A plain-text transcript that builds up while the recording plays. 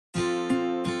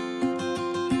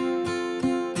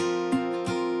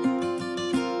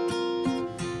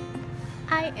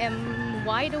am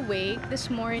wide awake this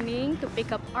morning to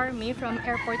pick up Army from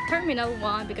Airport Terminal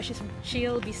 1 because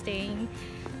she'll be staying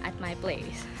at my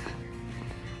place.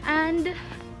 And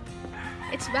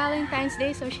it's Valentine's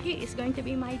Day, so she is going to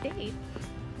be my date.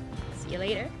 See you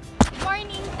later.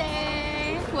 Morning,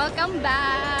 Te! Welcome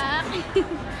back!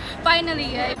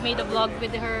 Finally, I made a vlog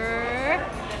with her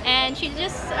and she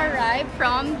just arrived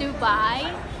from Dubai.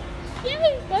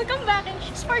 Yay! Welcome back and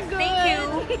she's for good! Thank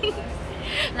you!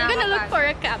 I'm gonna look for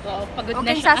a cab. Oh, pagod na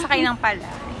Okay, siya. sasakay ng pala.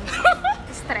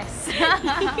 Stress.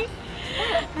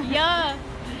 Yeah.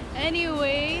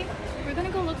 Anyway, we're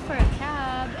gonna go look for a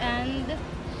cab and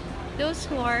those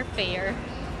who are fair.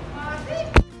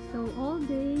 So all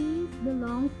days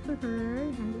belongs to her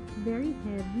and it's very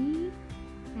heavy.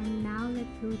 And now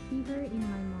let's go see her in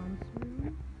my mom's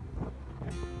room.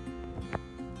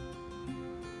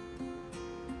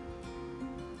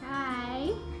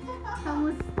 Hi!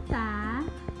 Kamusta?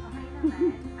 Okay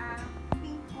naman.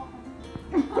 Pink po ako.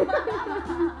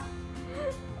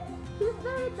 She's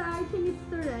very tired. She needs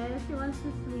to rest. She wants to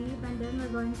sleep and then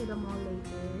we're going to the mall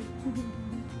later.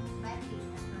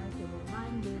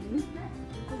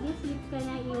 Sige, sleep ka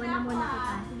na. Iwan na muna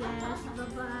kita. Yes,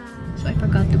 bye-bye. So I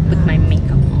forgot to put my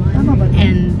makeup on.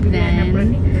 And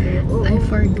then I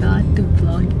forgot to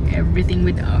vlog everything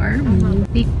with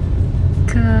Army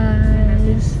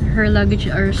because her luggage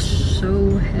are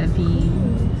so heavy.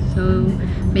 So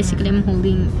basically I'm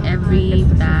holding every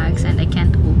bags and I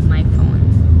can't hold my phone.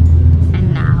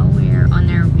 And now we're on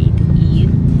our way to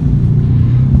eat.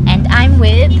 And I'm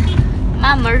with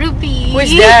Mama Ruby.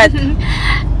 Who's that?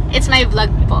 It's my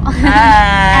vlog po.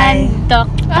 Hi! And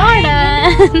Dr.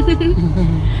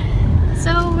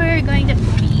 So we're going to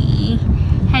be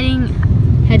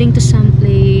heading to some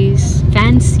place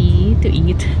fancy to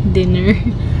eat dinner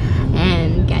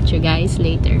and catch you guys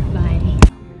later. Bye.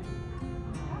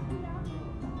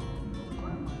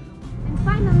 And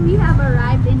finally we have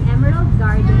arrived in Emerald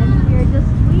Garden. We're just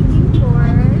waiting for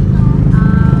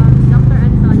Dr.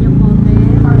 Antonio Pope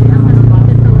or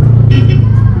to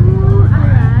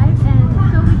arrive and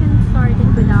so we can start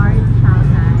it with our chow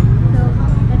time. So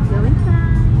let's go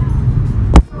inside.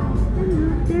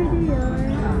 Hello, there they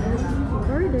are.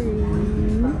 Ordering.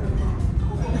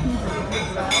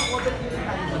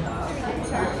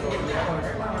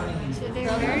 So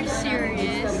they're very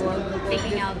serious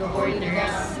taking out the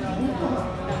orders.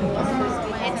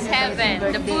 It's heaven.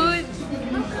 The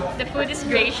food is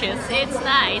gracious. It's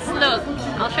nice. Look,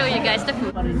 I'll show you guys the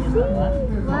food.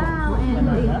 Wow, and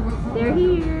they're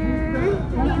here.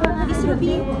 This will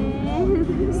be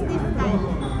stiff time.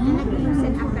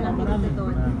 Nag-loosen up ka lang dito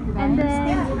doon. And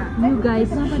then you guys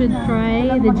should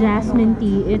try the jasmine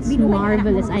tea. It's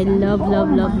marvelous. I love it.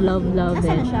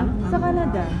 Sa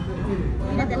Canada.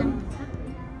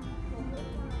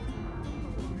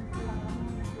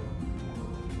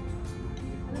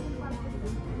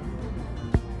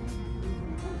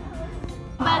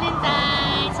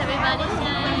 Valentine! Happy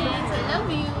Valentine's! I love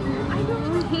you! I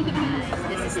know!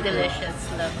 This is delicious.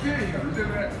 Love.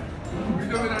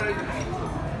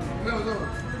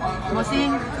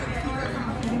 Mosing.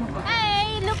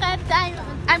 Hey! Look at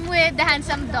I'm with the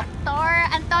handsome Dr.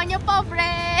 Antonio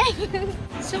Pobre!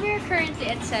 So we're currently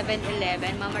at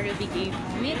 7-Eleven. Mama Ruby gave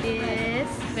me this.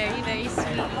 Very, very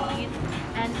sweet.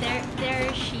 And there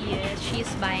she is. She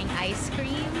is buying ice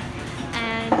cream.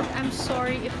 And I'm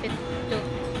sorry if it took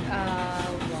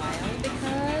a while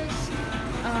because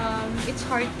it's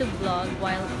hard to vlog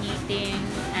while eating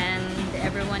and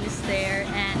everyone is there,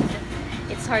 and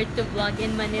it's hard to vlog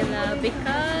in Manila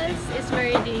because it's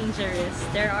very dangerous.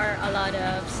 There are a lot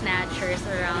of snatchers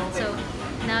around. So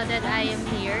now that I am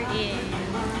here in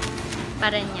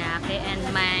Parañaque and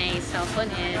my cell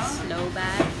phone is low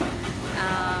bat,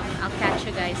 I'll catch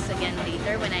you guys again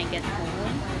later when I get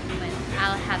home.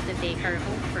 I'll have to take her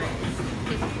home first.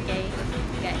 Okay?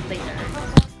 Guys, later.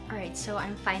 Alright, so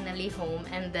I'm finally home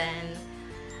and then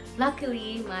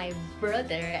luckily my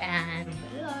brother and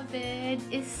beloved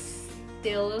is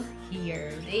still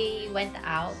here. They went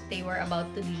out. They were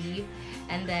about to leave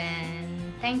and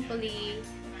then thankfully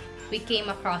we came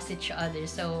across each other.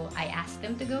 So I asked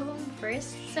them to go home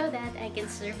first so that I can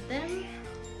serve them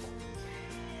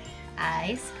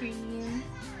ice cream.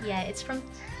 Yeah, it's from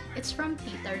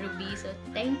Tita Ruby. So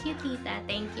thank you, Tita.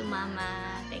 Thank you, Mama.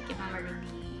 Thank you, Mama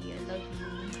Ruby. I love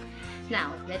you.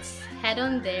 Now let's head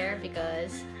on there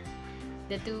because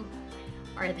the two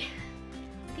are there.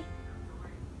 Okay.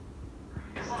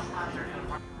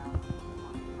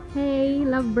 Hey,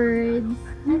 lovebirds.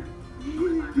 Thank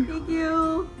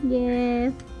you.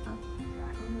 Yes.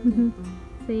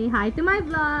 Say hi to my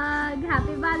vlog.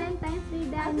 Happy Valentine's Day,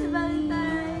 Daddy. Happy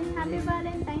Valentine's. Happy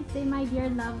Valentine's Day, my dear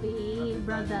lovely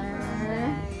brother.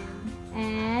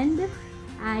 And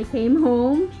I came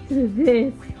home to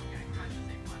this.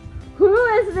 Who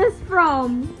is this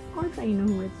from? Of course I know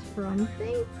who it's from.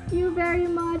 Thank you very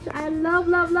much. I love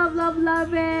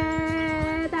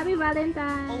it. Happy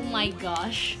Valentine. Oh my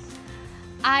gosh.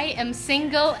 I am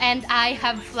single and I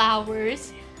have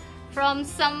flowers from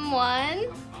someone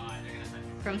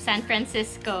from San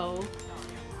Francisco.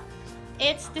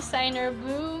 It's designer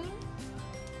Bloom.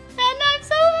 And I'm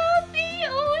so happy!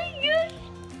 Oh my gosh!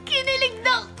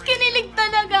 Kinilig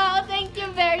talaga! Thank you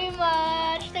very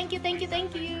much! Thank you!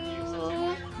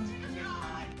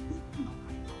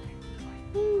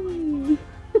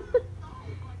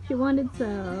 She wanted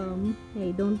some. Hey,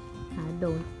 don't.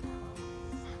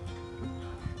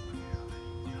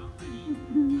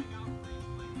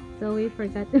 So we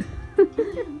forgot to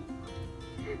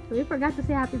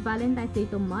say Happy Valentine's Day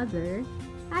to Mother.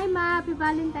 Hi Ma, Happy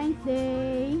Valentine's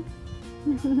Day.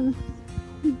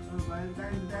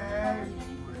 Valentine's Day.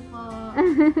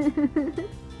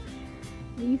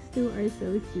 These two are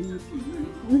so sweet.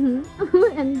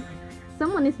 And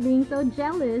someone is being so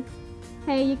jealous.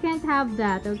 Hey, you can't have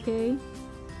that, okay?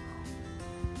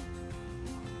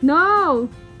 No!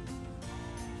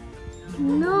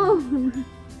 No!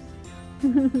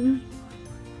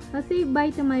 I'll say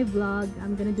bye to my vlog.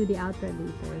 I'm gonna do the outro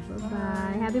later.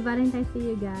 Bye-bye. Happy Valentine's Day,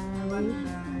 you guys.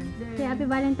 Valentine's Day. Say Happy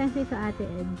Valentine's Day to Ate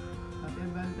Ed. Happy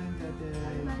Valentine's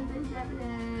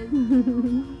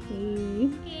Day.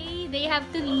 Okay, they have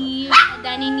to leave.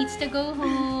 Danny needs to go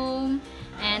home.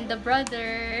 And the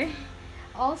brother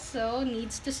also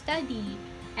needs to study.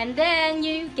 And then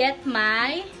you get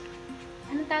my...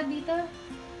 Ano tawag dito?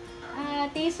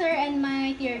 Taser and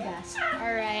my tear gas.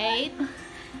 Alright?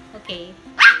 Okay.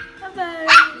 Bye-bye!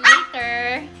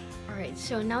 Later! Alright,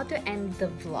 so now to end the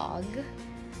vlog.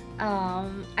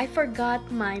 I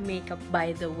forgot my makeup,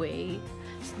 by the way.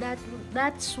 So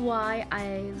that's why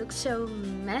I look so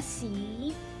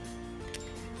messy.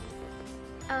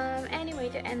 Anyway,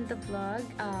 to end the vlog,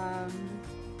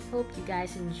 hope you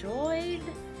guys enjoyed.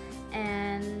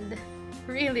 And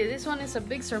really, this one is a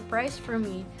big surprise for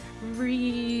me.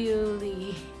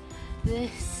 Really.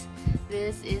 This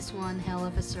is one hell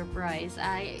of a surprise.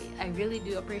 I really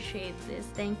do appreciate this.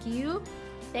 Thank you.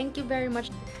 Thank you very much.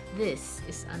 This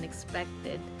is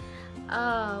unexpected.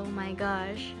 Oh my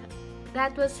gosh.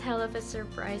 That was hell of a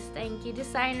surprise. Thank you,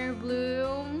 Designer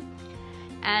Bloom.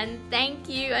 And thank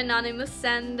you, Anonymous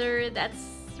Sender. That's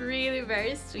really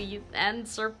very sweet and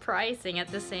surprising at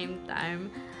the same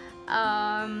time.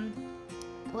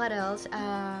 What else?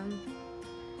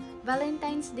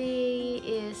 Valentine's Day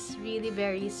is really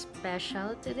very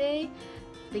special today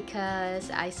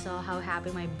because I saw how happy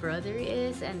my brother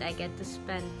is and I get to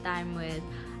spend time with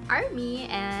Army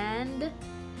and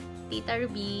Tita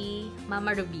Ruby,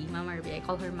 Mama Ruby, I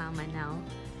call her Mama now.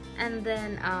 And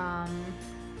then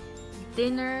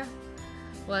dinner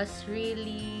was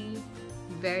really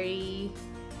very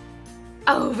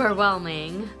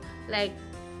overwhelming. Like,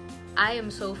 I am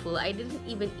so full. I didn't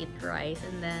even eat rice,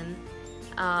 and then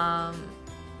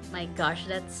my gosh,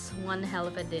 that's one hell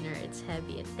of a dinner. It's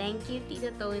heavy. Thank you,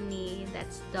 Tita Tony.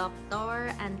 That's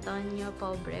Dr. Antonio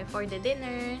Pobre for the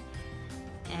dinner.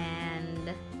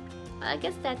 And I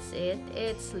guess that's it.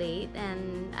 It's late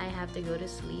and I have to go to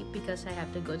sleep because I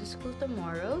have to go to school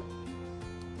tomorrow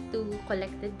to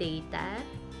collect the data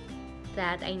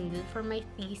that I need for my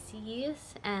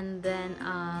thesis, and then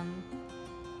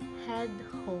head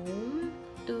home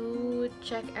to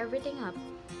check everything up.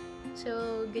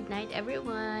 So good night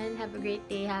everyone, have a great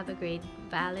day, have a great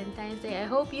Valentine's Day. I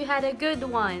hope you had a good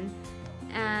one,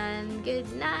 and good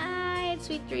night,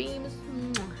 sweet dreams.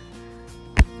 Mwah.